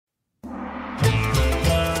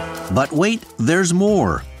But wait, there's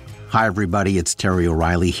more. Hi, everybody. It's Terry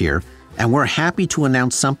O'Reilly here, and we're happy to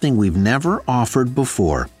announce something we've never offered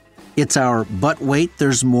before. It's our But Wait,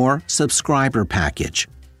 There's More subscriber package.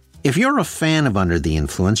 If you're a fan of Under the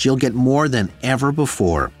Influence, you'll get more than ever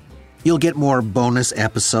before. You'll get more bonus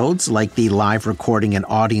episodes like the live recording and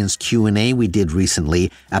audience Q&A we did recently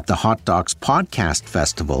at the Hot Docs Podcast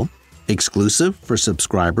Festival, exclusive for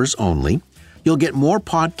subscribers only. You'll get more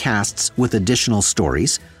podcasts with additional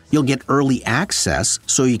stories. You'll get early access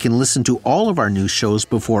so you can listen to all of our new shows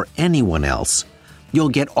before anyone else. You'll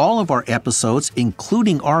get all of our episodes,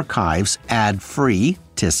 including archives, ad-free.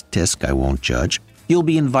 Tisk, tisk, I won't judge. You'll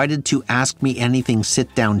be invited to Ask Me Anything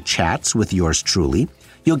sit-down chats with yours truly.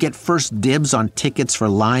 You'll get first dibs on tickets for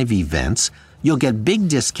live events. You'll get big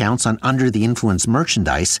discounts on Under the Influence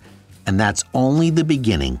merchandise. And that's only the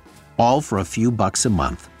beginning, all for a few bucks a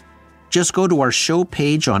month. Just go to our show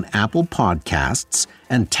page on Apple Podcasts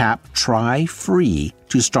and tap Try Free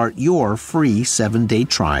to start your free 7-day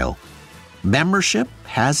trial. Membership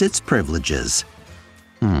has its privileges.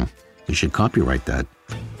 You should copyright that.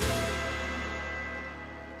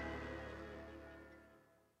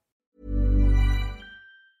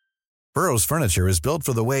 Burrow's furniture is built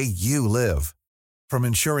for the way you live. From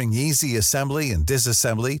ensuring easy assembly and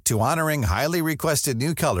disassembly to honoring highly requested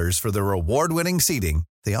new colors for their award-winning seating,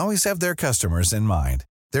 they always have their customers in mind.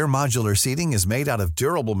 Their modular seating is made out of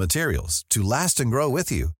durable materials to last and grow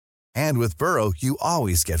with you. And with Burrow, you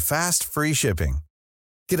always get fast, free shipping.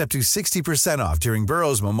 Get up to 60% off during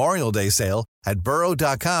Burrow's Memorial Day sale at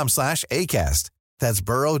burrow.com/ACAST. That's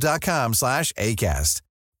burrow.com/ACAST.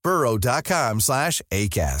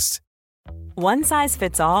 burrow.com/ACAST. One size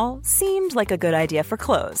fits all seemed like a good idea for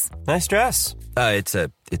clothes. Nice dress. It's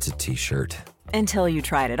a t-shirt. Until you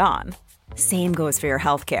tried it on. Same goes for your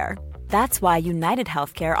healthcare. That's why United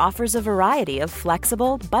Healthcare offers a variety of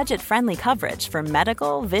flexible, budget-friendly coverage for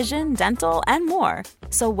medical, vision, dental, and more.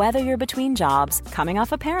 So whether you're between jobs, coming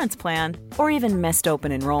off a parent's plan, or even missed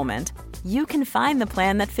open enrollment, you can find the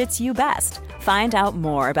plan that fits you best. Find out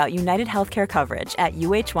more about United Healthcare coverage at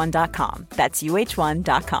uh1.com. That's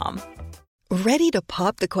uh1.com. Ready to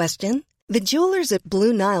pop the question? The jewelers at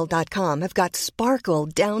BlueNile.com have got sparkle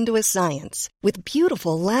down to a science with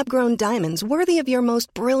beautiful lab-grown diamonds worthy of your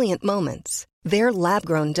most brilliant moments. Their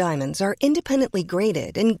lab-grown diamonds are independently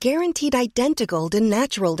graded and guaranteed identical to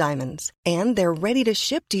natural diamonds, and they're ready to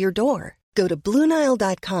ship to your door. Go to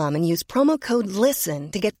BlueNile.com and use promo code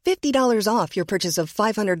LISTEN to get $50 off your purchase of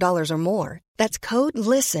 $500 or more. That's code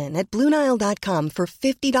LISTEN at BlueNile.com for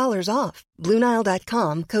 $50 off.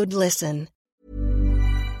 BlueNile.com, code LISTEN.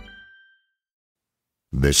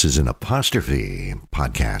 This is an Apostrophe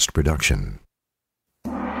podcast production.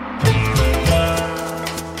 You're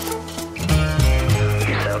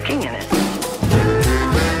soaking in it.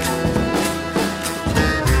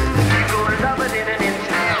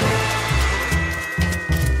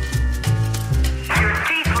 Your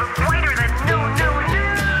teeth look whiter than new.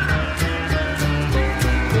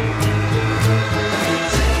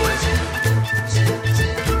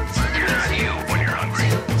 You're not you when you're hungry.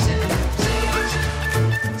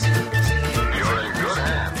 You're in good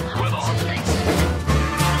hands with Austin.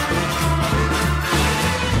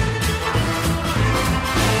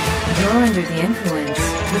 You're Under the Influence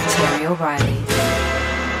with Terry O'Reilly.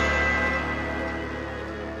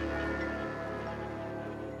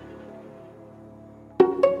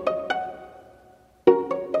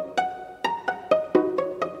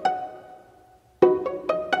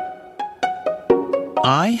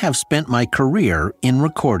 I have spent my career in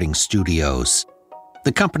recording studios.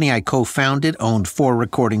 The company I co-founded owned 4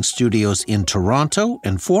 recording studios in Toronto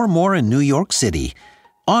and 4 more in New York City.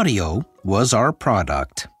 Audio was our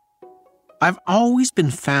product. I've always been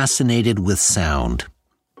fascinated with sound.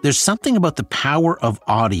 There's something about the power of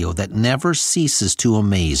audio that never ceases to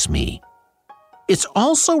amaze me. It's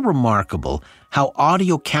also remarkable how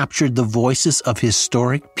audio captured the voices of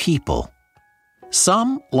historic people.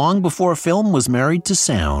 Some long before film was married to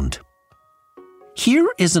sound. Here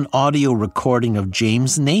is an audio recording of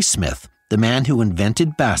James Naismith, the man who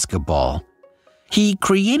invented basketball. He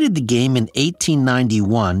created the game in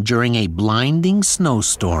 1891 during a blinding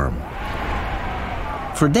snowstorm.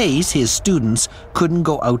 For days, his students couldn't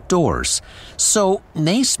go outdoors, so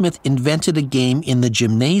Naismith invented a game in the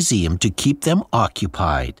gymnasium to keep them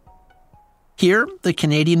occupied. Here, the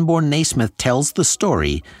Canadian-born Naismith tells the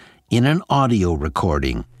story in an audio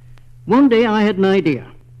recording. One day I had an idea.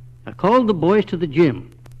 I called the boys to the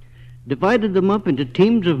gym, divided them up into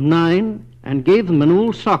teams of 9, and gave them an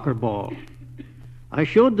old soccer ball. I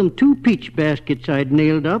showed them 2 peach baskets I'd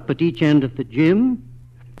nailed up at each end of the gym,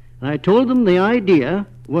 and I told them the idea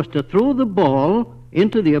was to throw the ball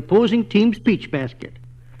into the opposing team's peach basket.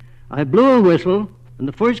 I blew a whistle, and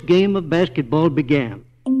the first game of basketball began.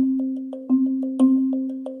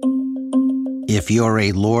 If you're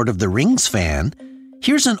a Lord of the Rings fan,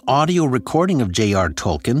 here's an audio recording of J.R.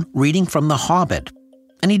 Tolkien reading from The Hobbit,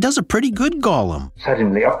 and he does a pretty good Gollum.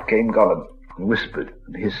 Suddenly up came Gollum and whispered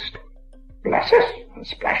and hissed, "Bless us and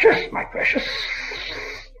splash us, my precious.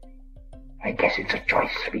 I guess it's a choice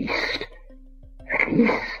feast. At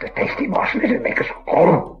least a tasty morsel it'll make us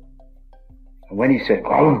Gollum." And when he said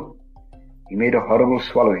Gollum, he made a horrible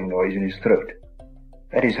swallowing noise in his throat.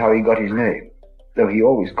 That is how he got his name, though he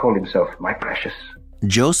always called himself my precious.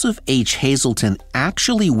 Joseph H. Hazleton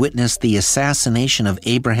actually witnessed the assassination of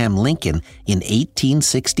Abraham Lincoln in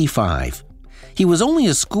 1865. He was only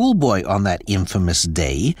a schoolboy on that infamous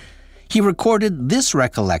day. He recorded this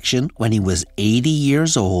recollection when he was 80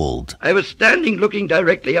 years old. I was standing looking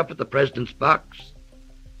directly up at the president's box.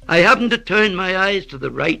 I happened to turn my eyes to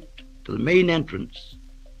the right, to the main entrance.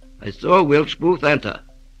 I saw Wilkes Booth enter.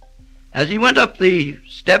 As he went up the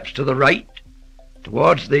steps to the right,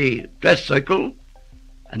 towards the dress circle,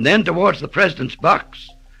 and then towards the president's box,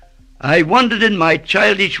 I wondered in my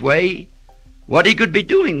childish way what he could be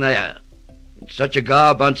doing there, in such a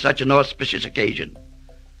garb on such an auspicious occasion.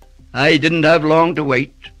 I didn't have long to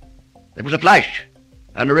wait. There was a flash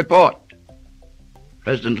and a report.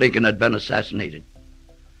 President Lincoln had been assassinated.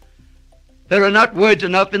 There are not words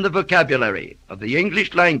enough in the vocabulary of the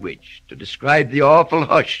English language to describe the awful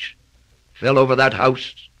hush fell over that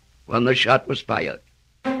house when the shot was fired.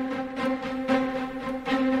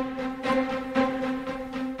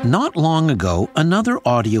 Not long ago, another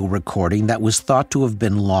audio recording that was thought to have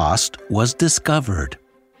been lost was discovered.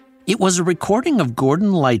 It was a recording of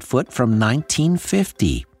Gordon Lightfoot from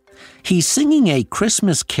 1950. He's singing a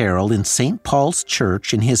Christmas carol in St. Paul's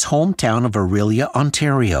Church in his hometown of Orillia,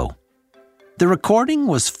 Ontario. The recording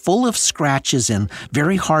was full of scratches and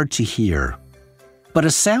very hard to hear. But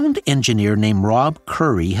a sound engineer named Rob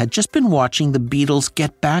Curry had just been watching the Beatles'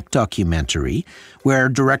 Get Back documentary, where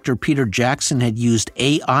director Peter Jackson had used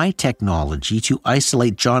AI technology to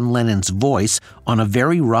isolate John Lennon's voice on a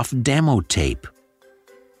very rough demo tape.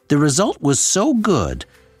 The result was so good,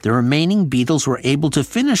 the remaining Beatles were able to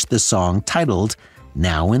finish the song titled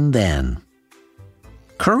Now and Then.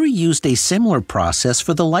 Curry used a similar process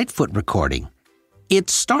for the Lightfoot recording. It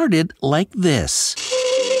started like this.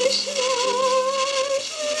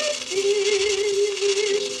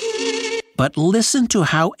 But listen to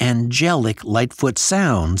how angelic Lightfoot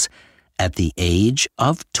sounds at the age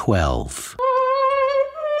of 12.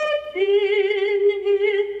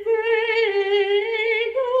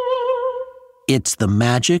 It's the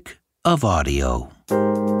magic of audio.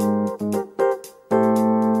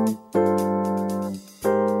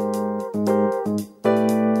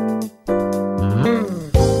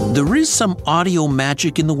 There is some audio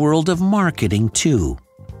magic in the world of marketing, too.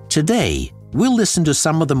 Today, we'll listen to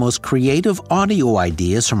some of the most creative audio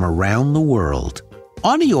ideas from around the world.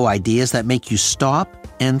 Audio ideas that make you stop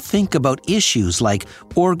and think about issues like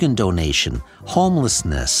organ donation,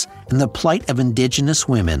 homelessness, and the plight of Indigenous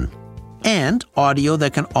women. And audio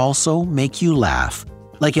that can also make you laugh,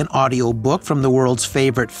 like an audio book from the world's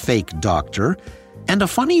favorite fake doctor, and a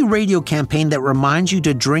funny radio campaign that reminds you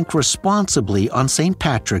to drink responsibly on St.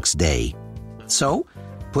 Patrick's Day. So,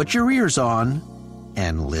 put your ears on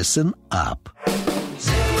and listen up.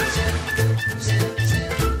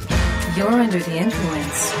 You're under the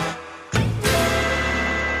influence.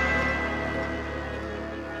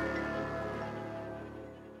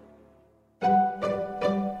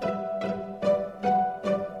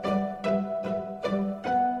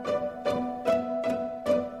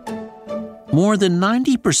 More than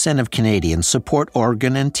 90% of Canadians support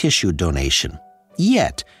organ and tissue donation.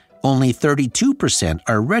 Yet, only 32%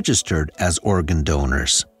 are registered as organ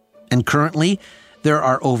donors. And currently, there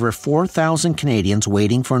are over 4,000 Canadians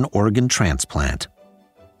waiting for an organ transplant.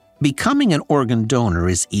 Becoming an organ donor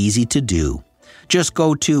is easy to do. Just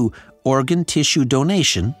go to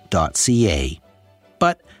organtissuedonation.ca.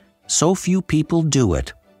 But so few people do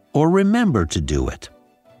it, or remember to do it.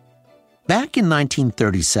 Back in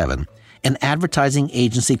 1937, an advertising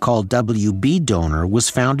agency called WB Donor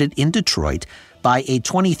was founded in Detroit by a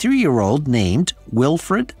 23-year-old named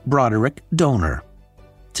Wilfred Broderick Donor.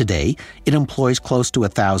 Today, it employs close to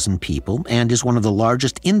 1,000 people and is one of the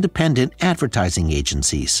largest independent advertising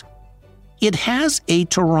agencies. It has a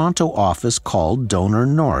Toronto office called Donor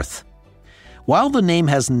North. While the name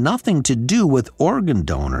has nothing to do with organ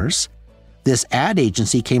donors, this ad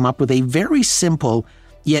agency came up with a very simple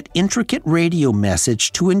yet intricate radio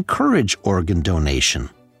message to encourage organ donation.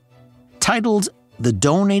 Titled The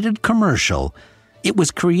Donated Commercial, it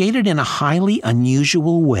was created in a highly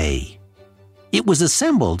unusual way. It was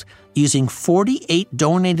assembled using 48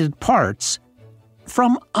 donated parts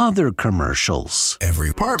from other commercials.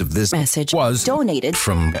 Every part of this message was donated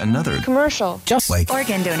from another commercial. Just like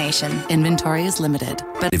organ donation. Inventory is limited.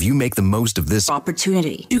 But if you make the most of this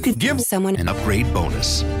opportunity, you could give someone an upgrade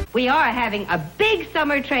bonus. We are having a big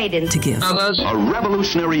summer trade-in to give others a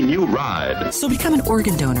revolutionary new ride. So become an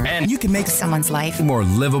organ donor, and you can make someone's life more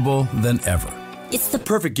livable than ever. It's the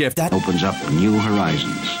perfect gift that opens up new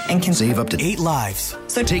horizons and can save up to 8 lives.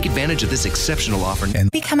 So take advantage of this exceptional offer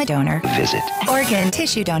and become a donor. Visit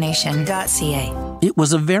organtissuedonation.ca. It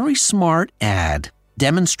was a very smart ad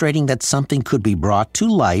demonstrating that something could be brought to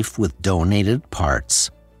life with donated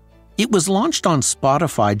parts. It was launched on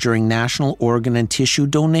Spotify during National Organ and Tissue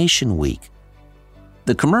Donation Week.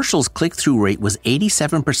 The commercial's click-through rate was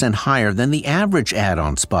 87% higher than the average ad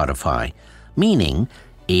on Spotify, meaning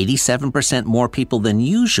 87% more people than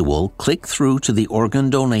usual click through to the organ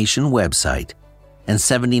donation website, and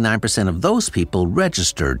 79% of those people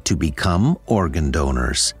registered to become organ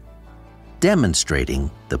donors, demonstrating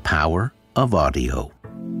the power of audio.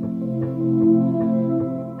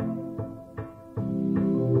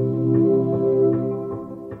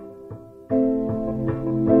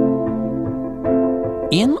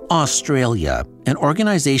 In Australia, an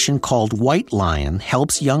organization called White Lion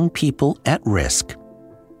helps young people at risk.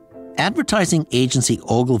 Advertising agency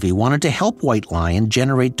Ogilvy wanted to help White Lion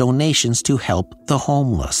generate donations to help the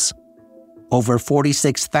homeless. Over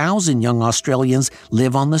 46,000 young Australians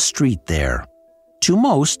live on the street there. To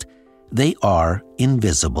most, they are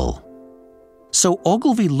invisible. So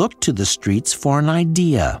Ogilvy looked to the streets for an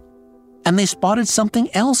idea, and they spotted something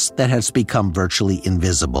else that has become virtually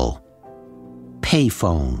invisible: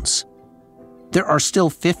 payphones. There are still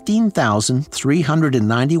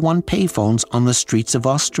 15,391 payphones on the streets of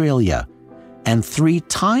Australia, and 3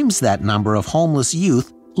 times that number of homeless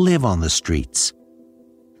youth live on the streets.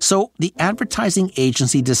 So the advertising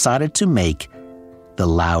agency decided to make the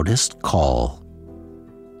loudest call.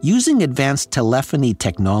 Using advanced telephony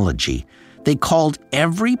technology, they called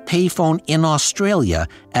every payphone in Australia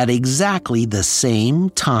at exactly the same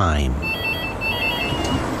time.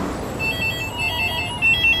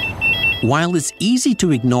 While it's easy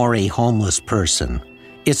to ignore a homeless person,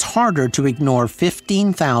 it's harder to ignore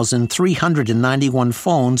 15,391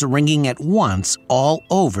 phones ringing at once all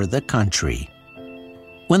over the country.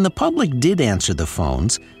 When the public did answer the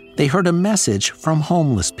phones, they heard a message from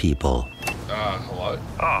homeless people. Hello?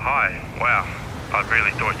 Oh, hi. Wow. I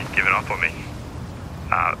really thought you'd given up on me.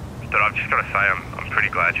 But I've just got to say I'm pretty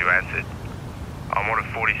glad you answered. I'm one of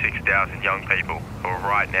 46,000 young people who are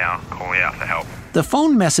right now calling out for help. The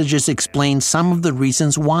phone messages explain some of the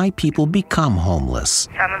reasons why people become homeless.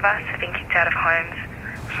 Some of us have been kicked out of homes.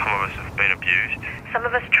 Some of us have been abused. Some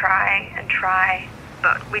of us try and try,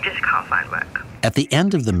 but we just can't find work. At the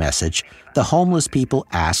end of the message, the homeless people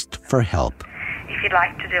asked for help. If you'd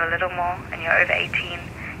like to do a little more and you're over 18,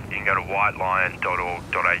 you can go to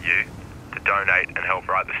whitelion.org.au to donate and help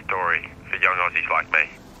write the story for young Aussies like me.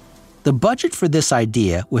 The budget for this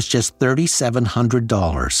idea was just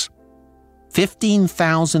 $3,700.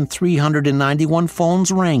 15,391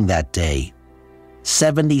 phones rang that day.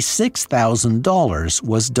 $76,000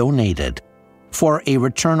 was donated, for a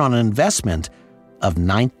return on investment of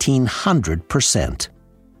 1,900%.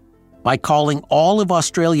 By calling all of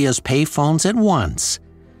Australia's payphones at once,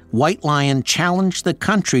 White Lion challenged the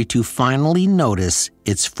country to finally notice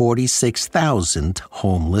its 46,000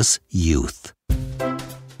 homeless youth.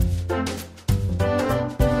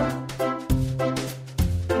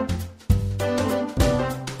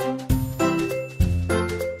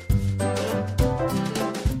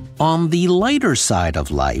 On the lighter side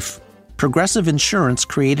of life, Progressive Insurance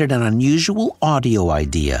created an unusual audio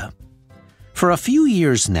idea. For a few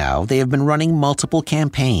years now, they have been running multiple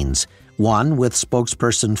campaigns, one with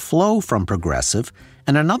spokesperson Flo from Progressive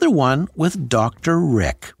and another one with Dr.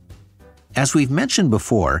 Rick. As we've mentioned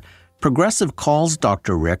before, Progressive calls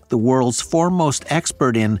Dr. Rick the world's foremost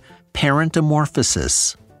expert in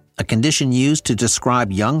parentomorphosis, a condition used to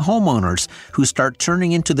describe young homeowners who start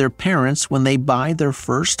turning into their parents when they buy their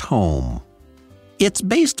first home. It's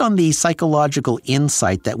based on the psychological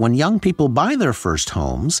insight that when young people buy their first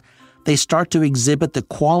homes, they start to exhibit the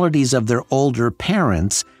qualities of their older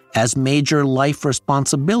parents as major life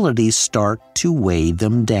responsibilities start to weigh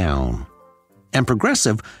them down. And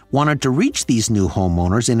Progressive wanted to reach these new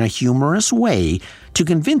homeowners in a humorous way to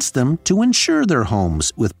convince them to insure their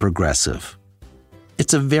homes with Progressive.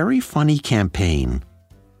 It's a very funny campaign.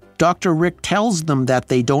 Dr. Rick tells them that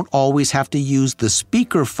they don't always have to use the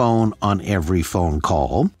speakerphone on every phone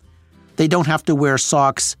call. They don't have to wear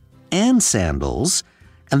socks and sandals.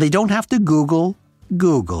 And they don't have to Google.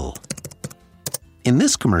 In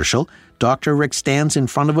this commercial, Dr. Rick stands in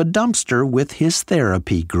front of a dumpster with his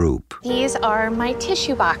therapy group. These are my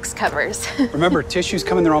tissue box covers. Remember, tissues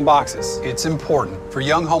come in their own boxes. It's important for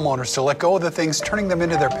young homeowners to let go of the things turning them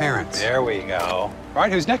into their parents. There we go. All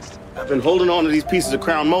right, who's next? I've been holding on to these pieces of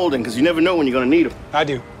crown molding because you never know when you're going to need them. I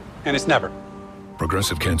do, and it's never.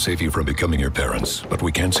 Progressive can't save you from becoming your parents, but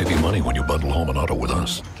we can save you money when you bundle home and auto with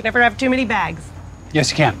us. Can never have too many bags.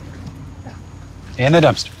 Yes, you can. In the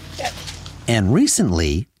dumpster. And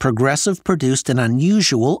recently, Progressive produced an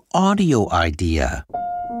unusual audio idea.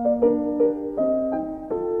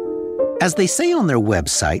 As they say on their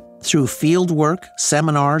website, through fieldwork,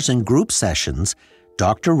 seminars, and group sessions,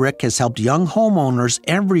 Dr. Rick has helped young homeowners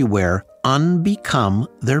everywhere unbecome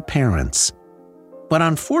their parents. But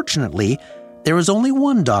unfortunately, there is only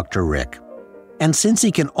one Dr. Rick. And since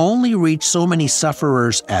he can only reach so many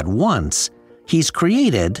sufferers at once, he's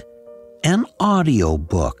created an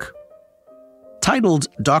audiobook. Titled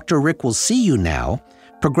Dr. Rick Will See You Now,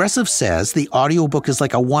 Progressive says the audiobook is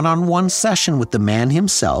like a one-on-one session with the man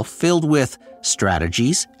himself, filled with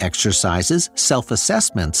strategies, exercises,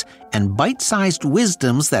 self-assessments, and bite-sized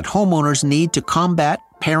wisdoms that homeowners need to combat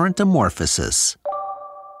parentamorphosis.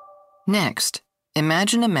 Next,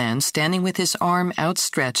 imagine a man standing with his arm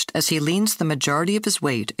outstretched as he leans the majority of his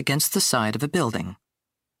weight against the side of a building.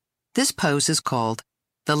 This pose is called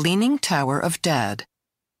the Leaning Tower of Dad.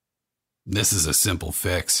 This is a simple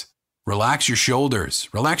fix. Relax your shoulders,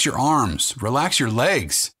 relax your arms, relax your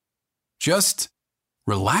legs. Just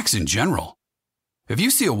relax in general. If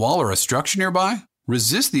you see a wall or a structure nearby,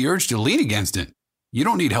 resist the urge to lean against it. You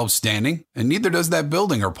don't need help standing, and neither does that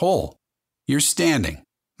building or pole. You're standing,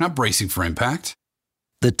 not bracing for impact.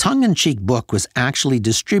 The tongue-in-cheek book was actually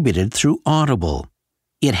distributed through Audible.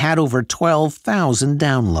 It had over 12,000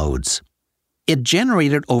 downloads. It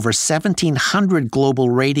generated over 1,700 global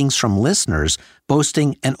ratings from listeners,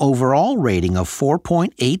 boasting an overall rating of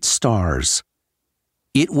 4.8 stars.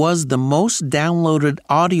 It was the most downloaded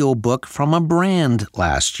audiobook from a brand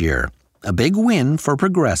last year, a big win for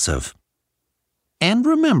Progressive. And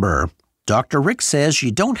remember, Dr. Rick says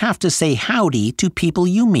you don't have to say howdy to people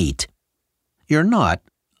you meet. You're not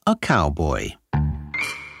a cowboy.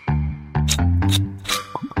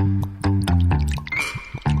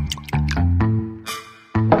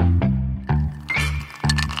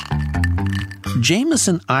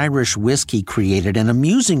 Jameson Irish Whiskey created an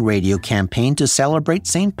amusing radio campaign to celebrate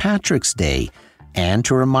St. Patrick's Day and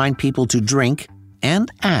to remind people to drink and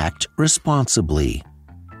act responsibly.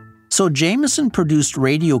 So Jameson produced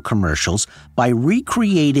radio commercials by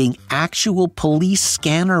recreating actual police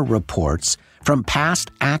scanner reports from past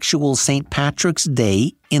actual St. Patrick's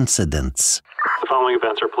Day incidents. The following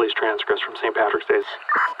events are police transcripts from St. Patrick's Day.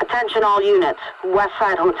 Attention all units.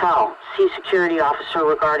 Westside Hotel. See security officer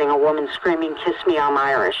regarding a woman screaming, "Kiss me, I'm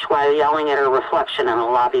Irish," while yelling at her reflection in a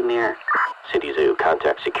lobby mirror. City Zoo.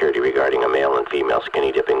 Contact security regarding a male and female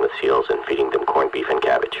skinny dipping with seals and feeding them corned beef and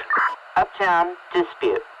cabbage. Uptown.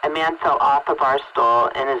 Dispute. A man fell off a bar stool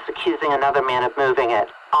and is accusing another man of moving it.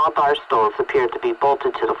 All bar stools appear to be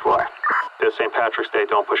bolted to the floor. It's St. Patrick's Day.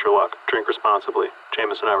 Don't push your luck. Drink responsibly.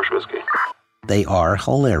 Jameson Irish Whiskey. They are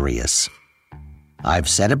hilarious. I've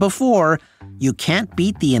said it before, you can't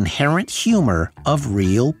beat the inherent humor of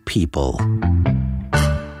real people.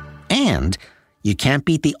 And you can't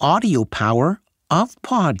beat the audio power of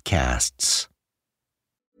podcasts.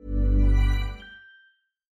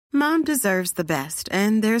 Mom deserves the best,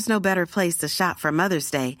 and there's no better place to shop for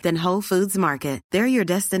Mother's Day than Whole Foods Market. They're your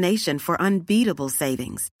destination for unbeatable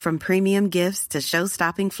savings, from premium gifts to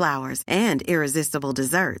show-stopping flowers and irresistible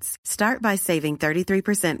desserts. Start by saving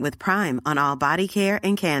 33% with Prime on all body care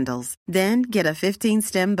and candles. Then get a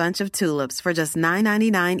 15-stem bunch of tulips for just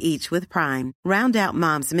 $9.99 each with Prime. Round out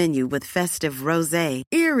Mom's menu with festive rosé,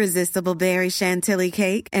 irresistible berry chantilly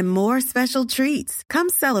cake, and more special treats. Come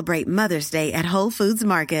celebrate Mother's Day at Whole Foods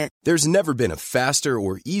Market. There's never been a faster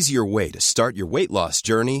or easier way to start your weight loss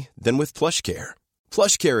journey than with PlushCare.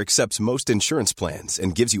 PlushCare accepts most insurance plans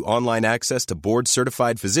and gives you online access to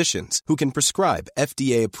board-certified physicians who can prescribe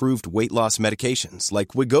FDA-approved weight loss medications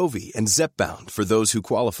like Wegovy and Zepbound for those who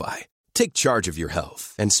qualify. Take charge of your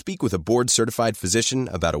health and speak with a board-certified physician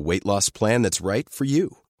about a weight loss plan that's right for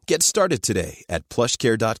you. Get started today at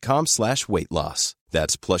plushcare.com/weight loss.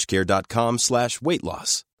 That's plushcare.com/weight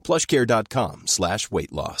loss.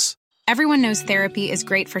 plushcare.com/weight loss. Everyone knows therapy is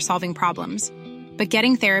great for solving problems, but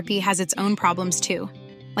getting therapy has its own problems too,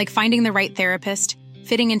 like finding the right therapist,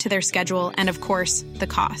 fitting into their schedule, and of course, the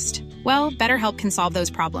cost. Well, BetterHelp can solve those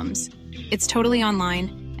problems. It's totally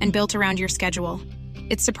online and built around your schedule.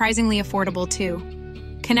 It's surprisingly affordable, too.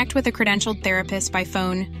 Connect with a credentialed therapist by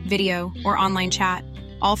phone, video, or online chat,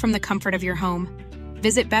 all from the comfort of your home.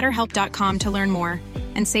 Visit BetterHelp.com to learn more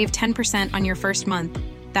and save 10% on your first month.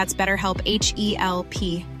 That's BetterHelp,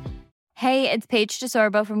 H-E-L-P. Hey, it's Paige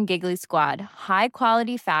DeSorbo from Giggly Squad. High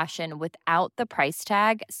quality fashion without the price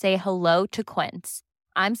tag. Say hello to Quince.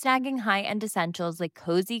 I'm snagging high-end essentials like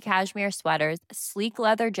cozy cashmere sweaters, sleek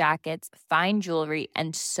leather jackets, fine jewelry,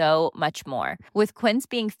 and so much more. With Quince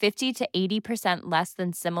being 50 to 80% less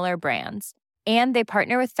than similar brands. And they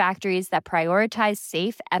partner with factories that prioritize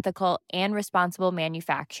safe, ethical, and responsible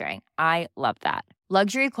manufacturing. I love that.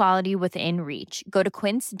 Luxury quality within reach. Go to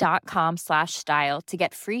quince.com/style to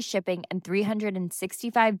get free shipping and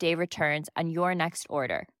 365-day returns on your next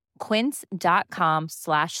order.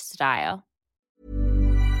 Quince.com/style.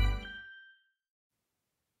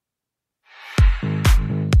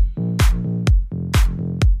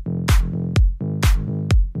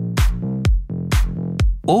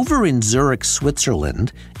 Over in Zurich,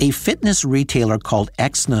 Switzerland, a fitness retailer called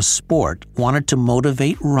Exna Sport wanted to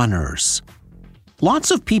motivate runners.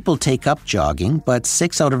 Lots of people take up jogging, but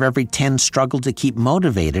 6 out of every 10 struggle to keep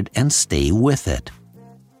motivated and stay with it.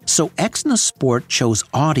 So Exna Sport chose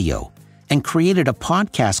audio and created a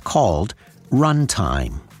podcast called Run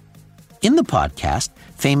Time. In the podcast,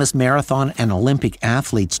 famous marathon and Olympic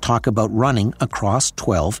athletes talk about running across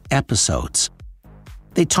 12 episodes.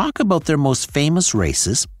 They talk about their most famous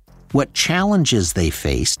races, what challenges they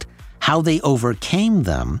faced, how they overcame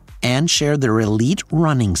them, and share their elite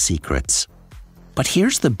running secrets. But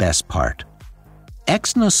here's the best part.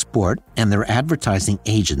 Exna Sport and their advertising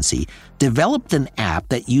agency developed an app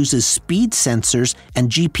that uses speed sensors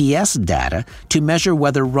and GPS data to measure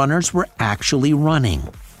whether runners were actually running.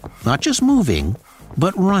 Not just moving,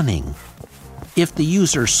 but running. If the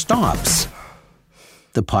user stops,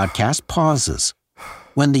 the podcast pauses.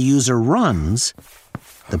 When the user runs,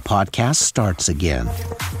 the podcast starts again.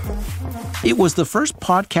 It was the first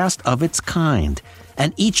podcast of its kind,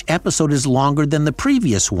 and each episode is longer than the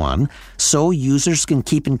previous one, so users can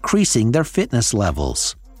keep increasing their fitness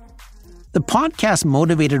levels. The podcast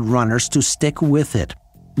motivated runners to stick with it,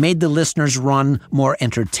 made the listeners' run more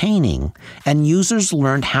entertaining, and users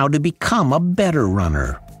learned how to become a better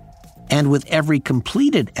runner. And with every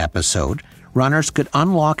completed episode, runners could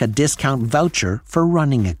unlock a discount voucher for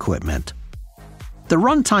running equipment. The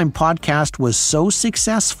Runtime podcast was so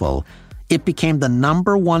successful, it became the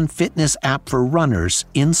 #1 fitness app for runners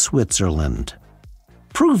in Switzerland,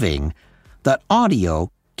 proving that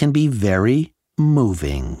audio can be very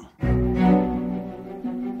moving.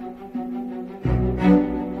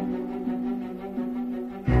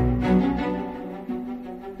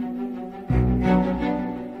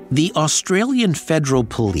 The Australian Federal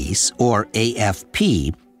Police, or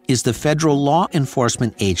AFP, is the federal law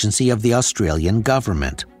enforcement agency of the Australian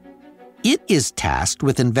government. It is tasked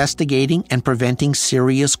with investigating and preventing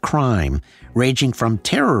serious crime, ranging from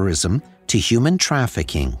terrorism to human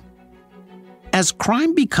trafficking. As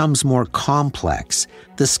crime becomes more complex,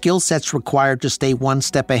 the skill sets required to stay one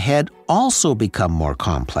step ahead also become more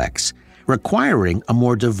complex, requiring a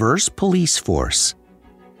more diverse police force.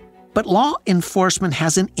 But law enforcement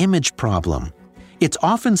has an image problem. It's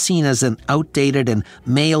often seen as an outdated and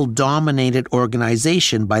male-dominated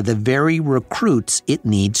organization by the very recruits it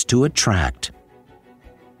needs to attract.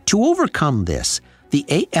 To overcome this, the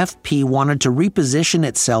AFP wanted to reposition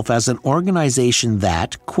itself as an organization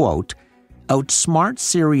that, quote, outsmarts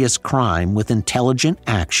serious crime with intelligent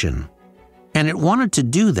action. And it wanted to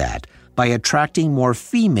do that by attracting more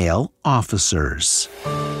female officers.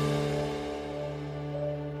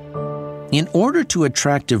 In order to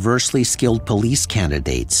attract diversely skilled police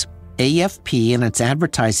candidates, AFP and its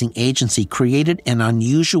advertising agency created an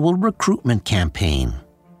unusual recruitment campaign.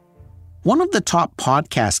 One of the top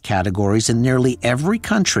podcast categories in nearly every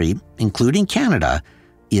country, including Canada,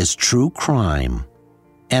 is true crime.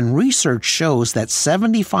 And research shows that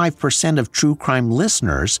 75% of true crime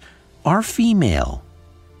listeners are female.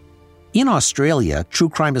 In Australia, true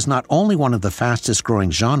crime is not only one of the fastest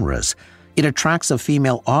growing genres, it attracts a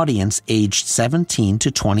female audience aged 17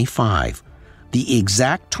 to 25, the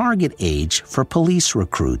exact target age for police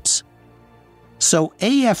recruits. So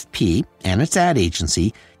AFP and its ad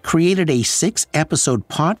agency created a 6-episode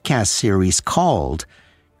podcast series called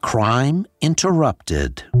Crime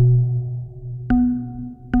Interrupted.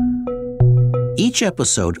 Each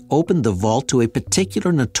episode opened the vault to a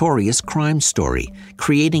particular notorious crime story,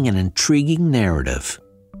 creating an intriguing narrative.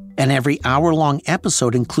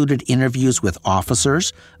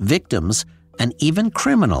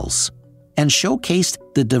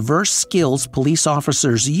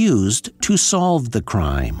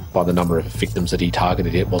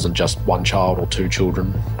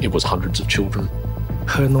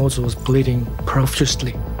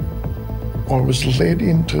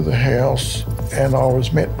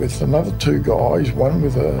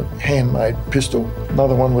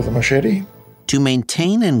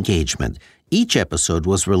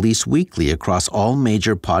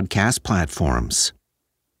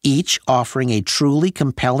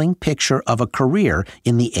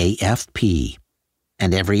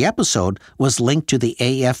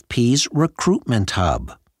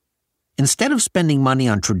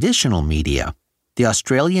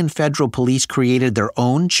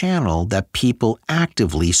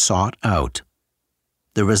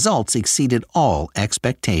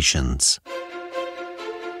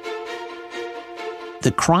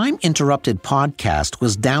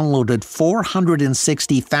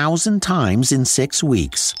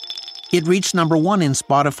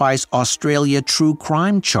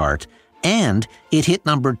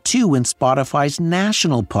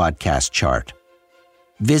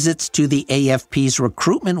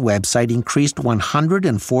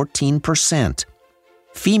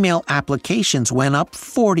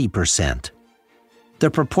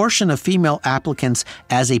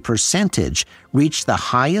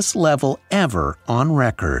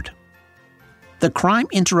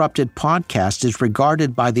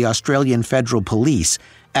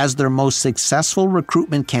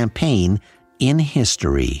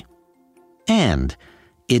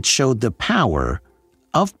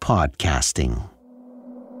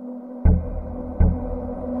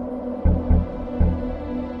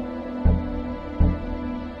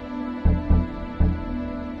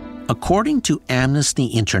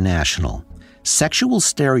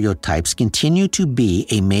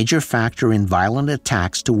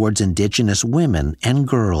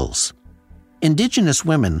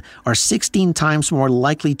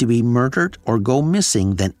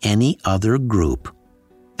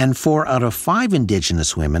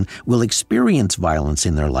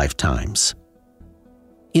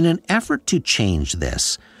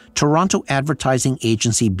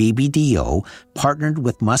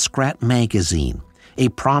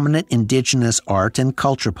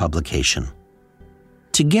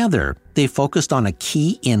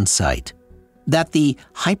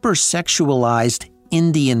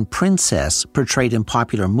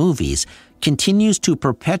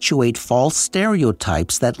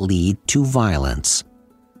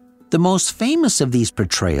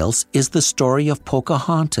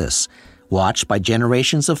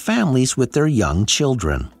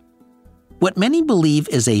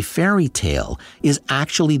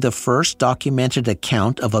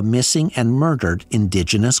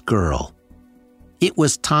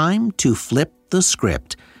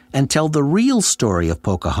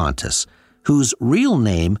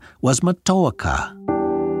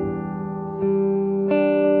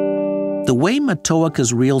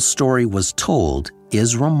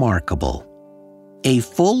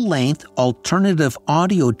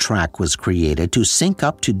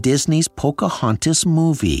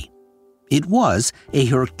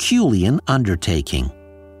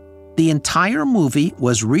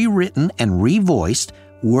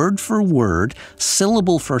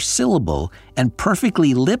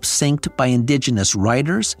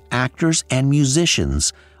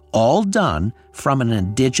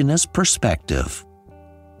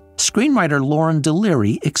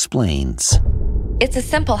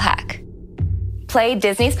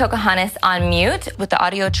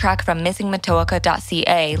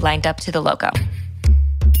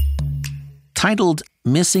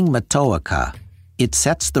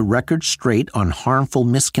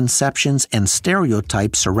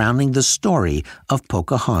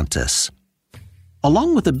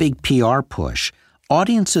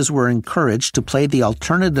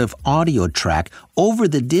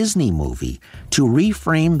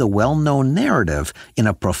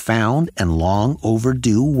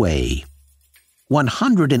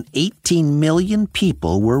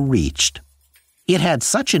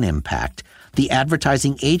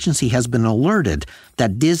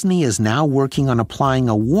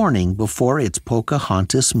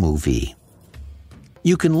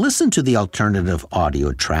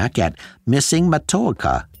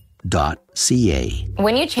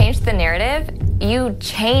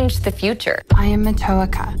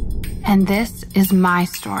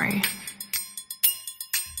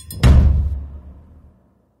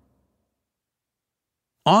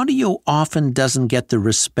 audio often doesn't get the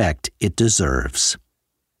respect it deserves.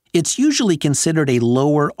 It's usually considered a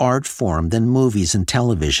lower art form than movies and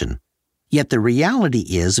television, yet the reality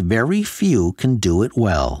is very few can do it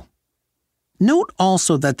well. Note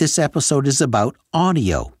also that this episode is about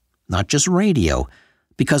audio, not just radio,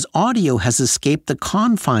 because audio has escaped the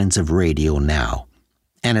confines of radio now,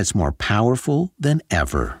 and it's more powerful than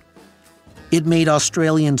ever. It made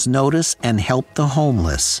Australians notice and help the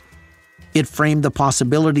homeless. It framed the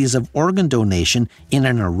possibilities of organ donation in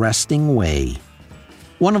an arresting way.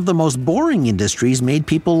 One of the most boring industries made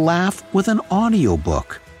people laugh with an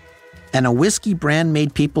audiobook. And a whiskey brand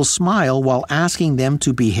made people smile while asking them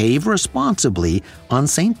to behave responsibly on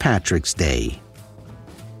St. Patrick's Day.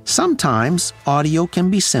 Sometimes audio can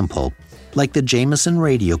be simple, like the Jameson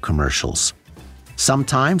radio commercials.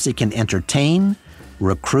 Sometimes it can entertain,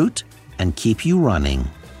 recruit, and keep you running.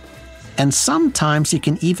 And sometimes it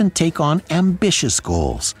can even take on ambitious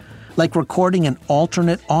goals, like recording an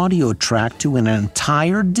alternate audio track to an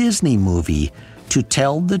entire Disney movie to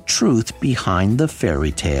tell the truth behind the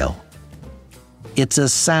fairy tale. It's a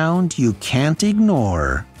sound you can't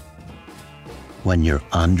ignore when you're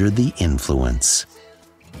under the influence.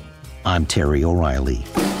 I'm Terry O'Reilly.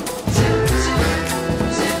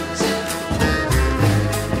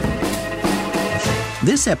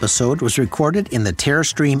 This episode was recorded in the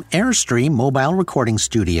TerraStream Airstream mobile recording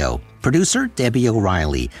studio. Producer Debbie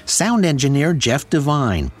O'Reilly. Sound engineer Jeff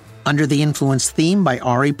Devine. Under the Influence theme by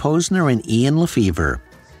Ari Posner and Ian Lefevre.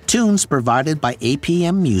 Tunes provided by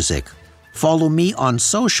APM Music. Follow me on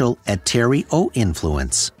social at Terry O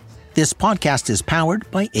Influence. This podcast is powered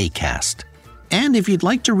by Acast. And if you'd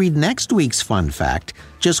like to read next week's fun fact,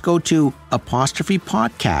 just go to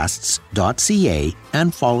apostrophepodcasts.ca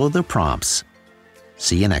and follow the prompts.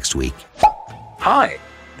 See you next week. Hi,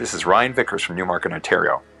 this is Ryan Vickers from Newmarket,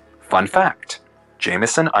 Ontario. Fun fact,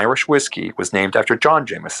 Jameson Irish Whiskey was named after John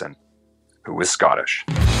Jameson, who was Scottish.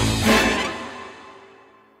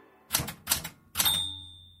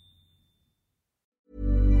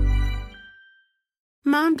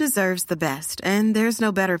 Mom deserves the best, and there's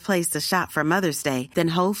no better place to shop for Mother's Day than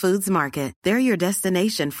Whole Foods Market. They're your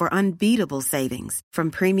destination for unbeatable savings,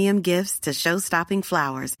 from premium gifts to show-stopping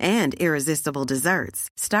flowers and irresistible desserts.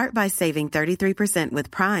 Start by saving 33%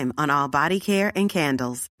 with Prime on all body care and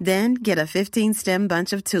candles. Then get a 15-stem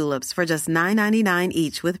bunch of tulips for just $9.99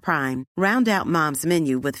 each with Prime. Round out Mom's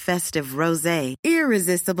menu with festive rosé,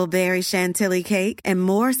 irresistible berry chantilly cake, and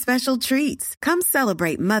more special treats. Come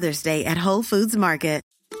celebrate Mother's Day at Whole Foods Market.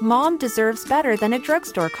 Mom deserves better than a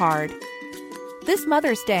drugstore card. This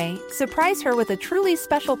Mother's Day, surprise her with a truly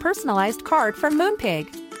special personalized card from Moonpig.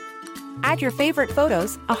 Add your favorite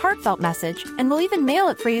photos, a heartfelt message, and we'll even mail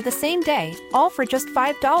it for you the same day, all for just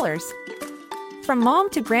 $5. From mom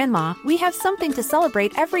to grandma, we have something to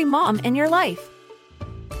celebrate every mom in your life.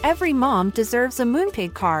 Every mom deserves a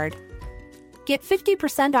Moonpig card. Get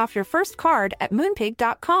 50% off your first card at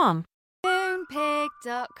moonpig.com.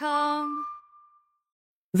 Moonpig.com.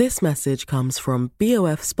 This message comes from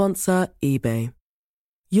BOF sponsor eBay.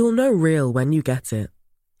 You'll know real when you get it.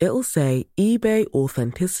 It'll say eBay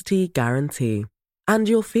Authenticity Guarantee. And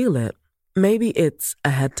you'll feel it. Maybe it's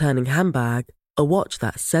a head-turning handbag, a watch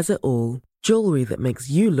that says it all, jewelry that makes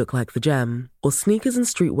you look like the gem, or sneakers and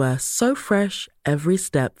streetwear so fresh every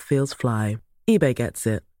step feels fly. eBay gets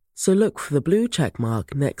it. So look for the blue check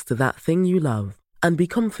mark next to that thing you love. And be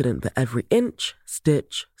confident that every inch,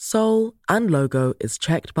 stitch, sole, and logo is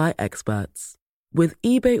checked by experts. With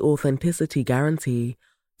eBay Authenticity Guarantee,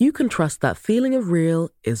 you can trust that feeling of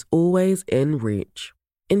real is always in reach.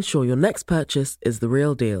 Ensure your next purchase is the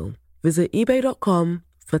real deal. Visit ebay.com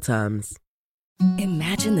for terms.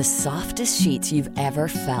 Imagine the softest sheets you've ever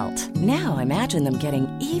felt. Now imagine them getting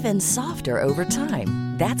even softer over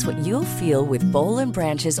time. That's what you'll feel with Boll &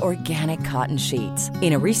 Branch's organic cotton sheets.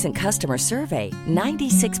 In a recent customer survey,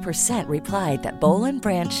 96% replied that Boll &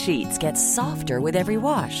 Branch sheets get softer with every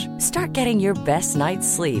wash. Start getting your best night's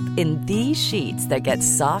sleep in these sheets that get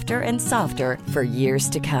softer and softer for years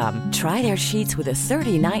to come. Try their sheets with a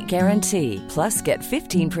 30-night guarantee. Plus, get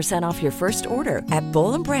 15% off your first order at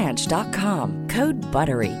bollandbranch.com. Code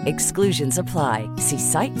BUTTERY. Exclusions apply. See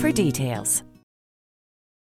site for details.